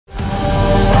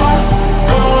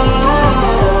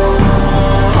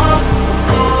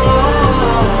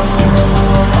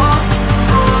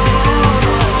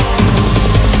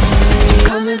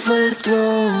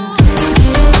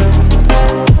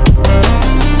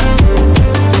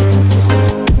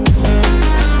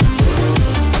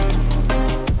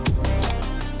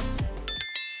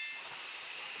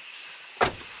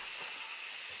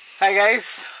Hi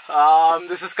guys,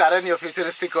 this is Karan, your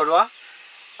futuristic Kodwa.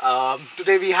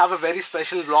 Today we have a very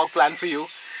special vlog planned for you.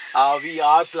 We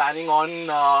are planning on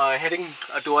heading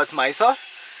towards Mysore.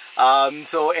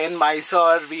 So in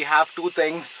Mysore we have two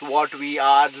things what we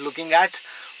are looking at.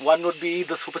 One would be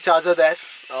the supercharger there,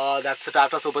 that's a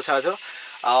Tata supercharger.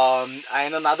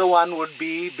 And another one would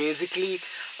be basically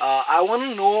I want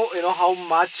to know how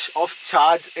much of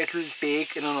charge it will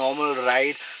take in a normal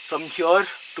ride from here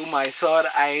to Mysore,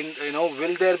 and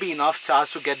will there be enough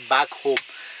charge to get back home.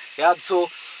 Yeah, so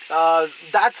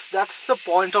that's the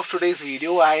point of today's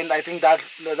video, and I think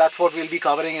that's what we'll be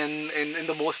covering in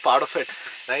the most part of it,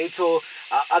 right? So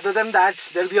other than that,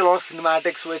 there'll be a lot of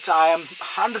cinematics which I am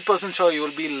 100% sure you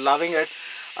will be loving it.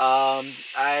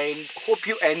 And hope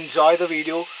you enjoy the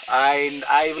video, and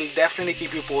I will definitely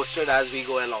keep you posted as we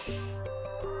go along.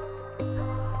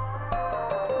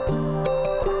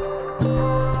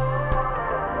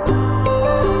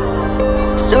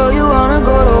 So you wanna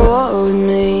go to war with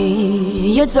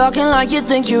me? You're talking like you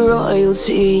think you're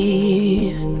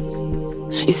royalty.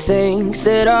 You think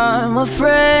that I'm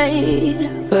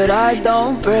afraid, but I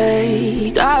don't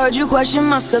break. I heard you question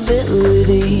my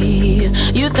stability.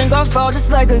 You think I'll fall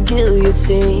just like a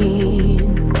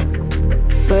guillotine,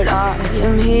 but I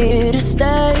am here to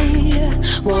stay,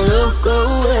 won't look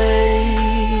away.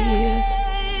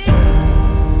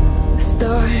 The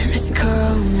storm is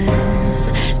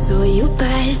coming, so you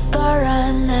better start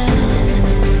running.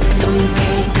 No, you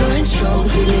can't control,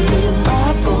 feel it in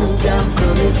my bones. I'm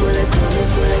coming for the, coming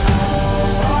for the.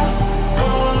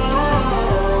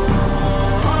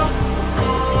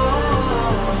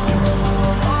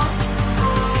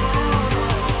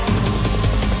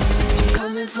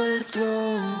 Coming for the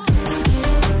throne.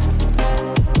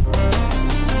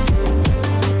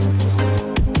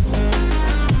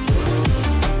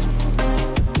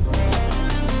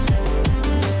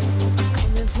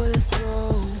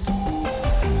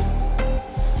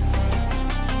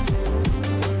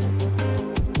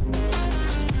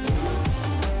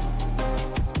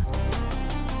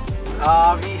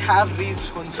 We have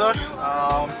reached Mysore.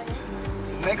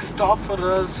 So next stop for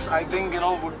us, I think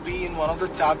would be in one of the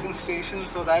charging stations,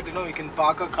 so that we can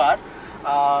park a car,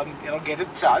 get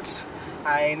it charged,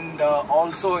 and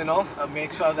also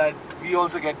make sure that we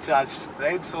also get charged,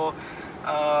 right? So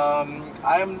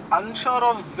I am unsure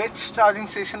of which charging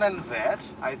station and where.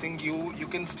 I think you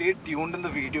can stay tuned in the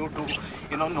video to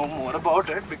know more about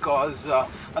it, because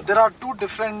there are two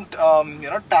different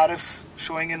tariffs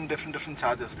showing in different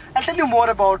charges. I'll tell you more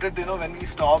about it when we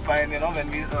stop, and when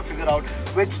we figure out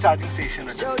which charging station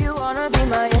it is. So you wanna be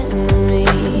my enemy?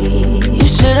 You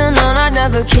should've known I'd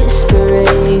never kiss the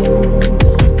rain.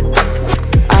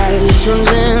 Ice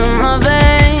runs in my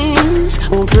veins,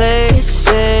 won't play it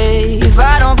safe.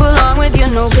 I don't belong with your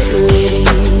nobility.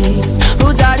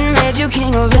 Who died and made you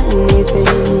king of anything?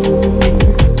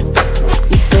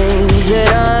 You think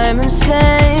that I'm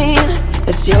insane?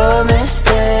 It's your mistake.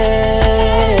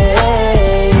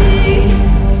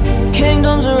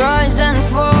 Kingdoms rise and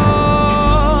fall,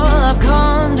 I've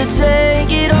come to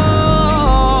take it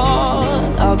all.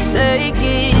 I'll take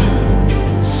it,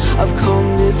 I've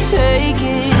come to take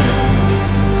it.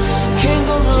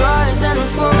 Kingdoms rise and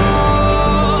fall,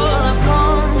 I've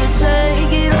come to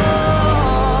take it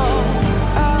all.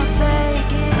 I'll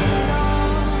take it all.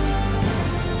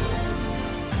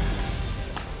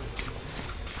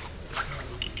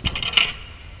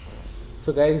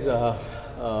 So guys,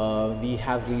 we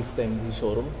have reached the MG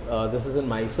showroom. This is in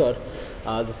Mysore.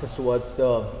 This is towards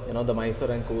the the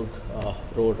Mysore and Coorg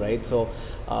road, right? So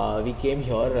we came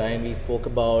here and we spoke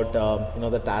about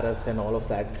the tariffs and all of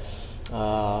that.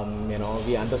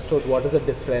 We understood what is the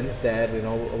difference there,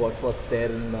 what's there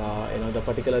in the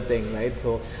particular thing, right?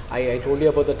 So I told you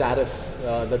about the tariffs,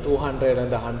 the 200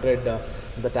 and the 100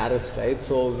 the tariffs, right?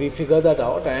 So we figured that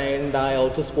out, and I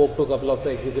also spoke to a couple of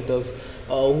the executives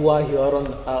who are here on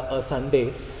a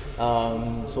Sunday.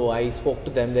 So I spoke to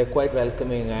them. They're quite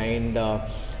welcoming, and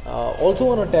also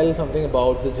want to tell something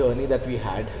about the journey that we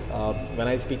had. When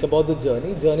I speak about the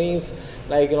journey is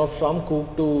like from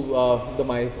Coorg to the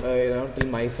Mysore, till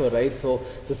Mysore, right? So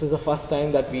this is the first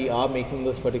time that we are making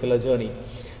this particular journey,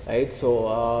 right?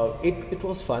 So it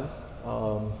was fun.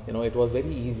 It was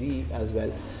very easy as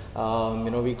well.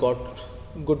 We got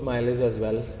good mileage as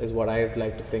well, is what I'd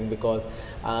like to think, because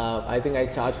I think I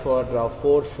charged for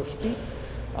 450.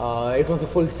 It was a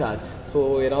full charge.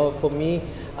 So for me,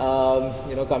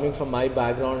 coming from my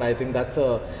background, I think that's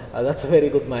a very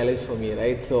good mileage for me,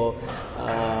 right? So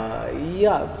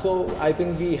yeah, so I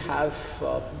think we have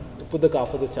put the car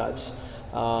for the charge,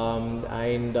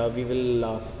 and we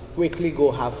will quickly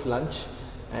go have lunch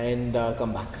and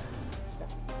come back.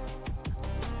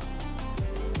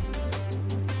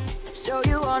 So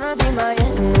you wanna be my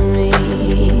enemy?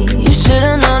 You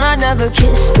should've known I'd never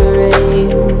kiss the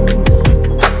rain.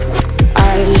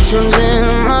 Ice runs in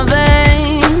my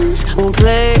veins, won't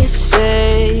play it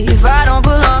safe. I don't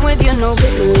belong with your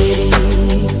nobility.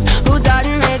 Who died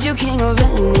and made you king of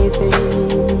anything?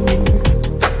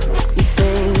 You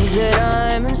think that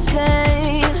I'm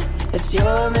insane? It's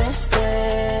your mistake.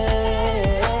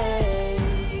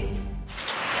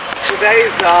 So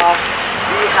guys,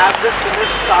 we have just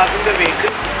finished charging the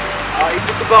vehicle. It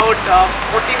took about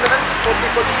 40 minutes,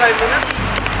 45 minutes.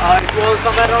 It was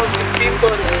somewhere around 16%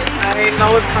 and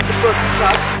now it's 100%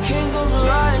 charged. Kingdoms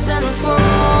rise and fall.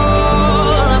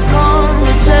 I've come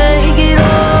to take it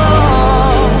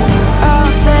all.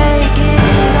 I'll take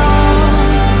it all.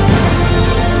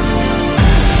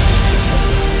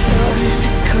 Storm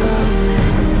is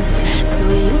coming, so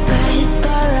you better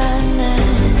start running.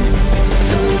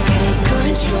 Though you can't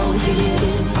control it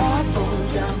in our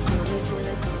bones, I'm coming for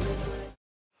the.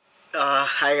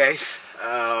 Hi guys.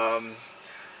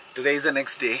 Today is the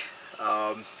next day.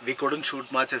 We couldn't shoot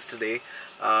much yesterday.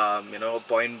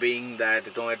 Point being that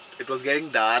it was getting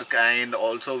dark and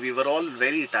also we were all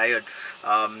very tired.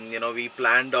 We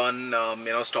planned on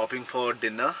stopping for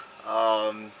dinner.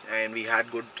 And we had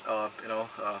good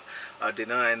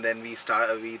dinner, and then we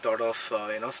thought of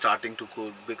starting to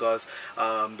cook because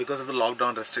of the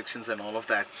lockdown restrictions and all of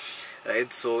that,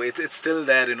 right? So it's still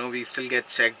there, we still get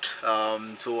checked,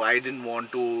 so I didn't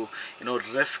want to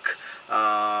risk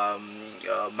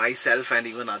myself and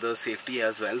even others' safety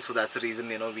as well. So that's the reason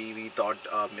we thought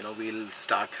we'll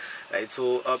start, right?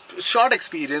 So short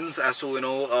experience as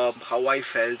to how I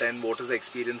felt and what is the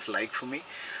experience like for me.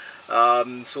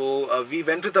 So we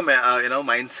went with the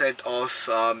mindset of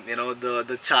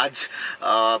the charge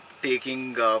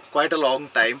taking quite a long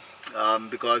time,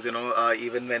 because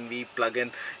even when we plug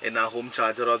in our home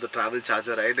charger or the travel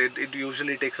charger, right, it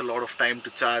usually takes a lot of time to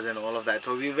charge and all of that.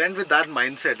 So we went with that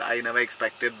mindset. I never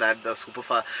expected that the super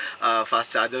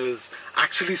fast charger is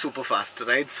actually super fast,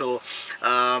 right? So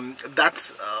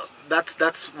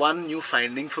that's one new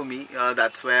finding for me.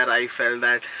 That's where I felt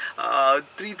that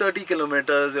 330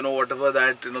 kilometers, whatever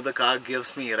that the car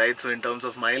gives me, right? So in terms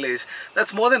of mileage,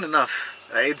 that's more than enough,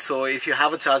 right? So if you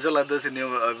have a charger like this in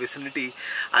your vicinity,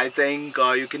 I think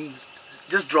you can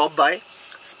just drop by,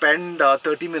 spend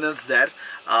 30 minutes there,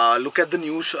 look at the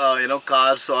new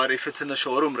cars, or if it's in a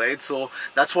showroom, right? So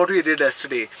that's what we did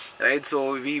yesterday, right?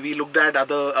 So we looked at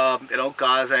other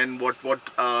cars and what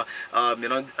are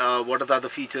the other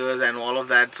features and all of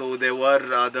that. So there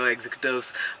were the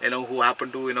executives who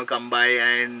happened to come by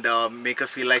and make us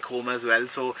feel like home as well.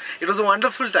 So it was a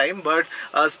wonderful time. But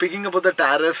speaking about the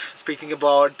tariff, speaking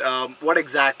about what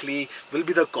exactly will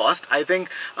be the cost, I think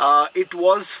it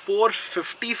was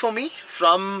 $450 for me,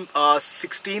 from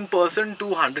 16%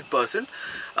 to 100%.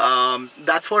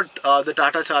 That's what the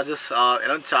Tata charges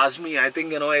charged me. I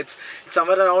think it's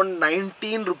somewhere around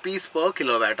 19 rupees per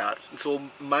kilowatt hour. So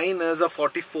mine is a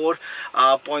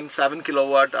 44.7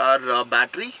 kilowatt hour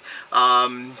battery.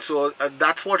 So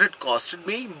that's what it costed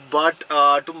me. But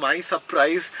to my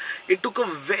surprise, it took a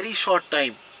very short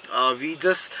time. We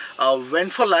just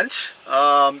went for lunch,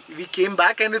 we came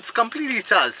back and it's completely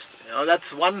charged.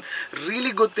 That's one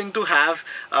really good thing to have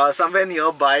somewhere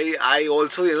nearby. I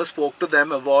also spoke to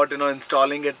them about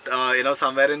installing it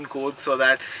somewhere in Coorg, so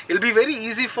that it'll be very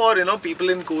easy for people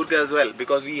in Coorg as well,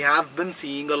 because we have been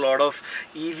seeing a lot of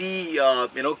EV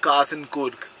cars in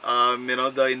Coorg.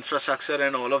 The infrastructure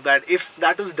and all of that, if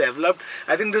that is developed,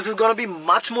 I think this is going to be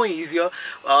much more easier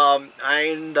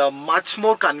and much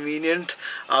more convenient,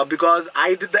 because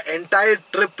I did the entire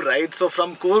trip, right? So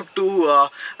from Coorg to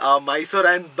Mysore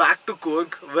and back to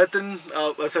Coorg within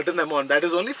a certain amount, that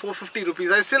is only 450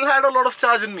 rupees. I still had a lot of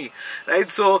charge in me,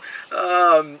 right? So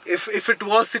if it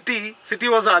was city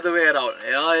was the other way around.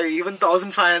 Even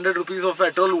 1,500 rupees of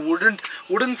petrol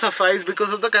wouldn't suffice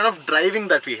because of the kind of driving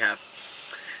that we have.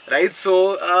 Right,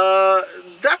 so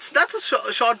that's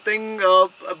a short thing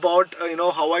about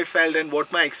how I felt and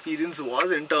what my experience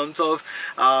was in terms of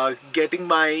getting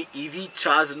my EV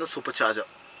charged in a supercharger.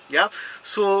 Yeah,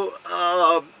 so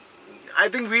I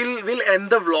think we'll end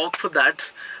the vlog for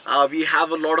that. We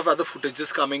have a lot of other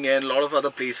footages coming in, a lot of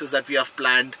other places that we have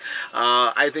planned.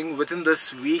 I think within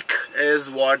this week is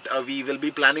what we will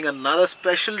be planning another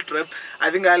special trip. I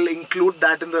think I'll include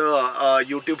that in the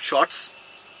YouTube shorts.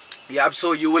 yeah,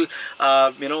 so you will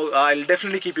I'll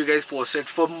definitely keep you guys posted.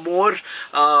 For more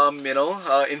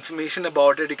information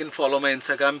about it, you can follow my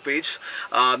Instagram page.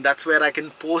 That's where I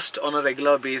can post on a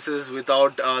regular basis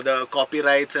without the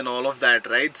copyrights and all of that,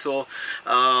 right? So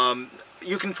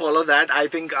you can follow that. I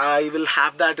think I will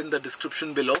have that in the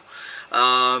description below.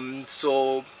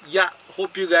 So yeah,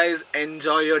 hope you guys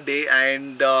enjoy your day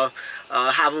and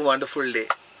have a wonderful day.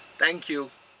 Thank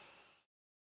you.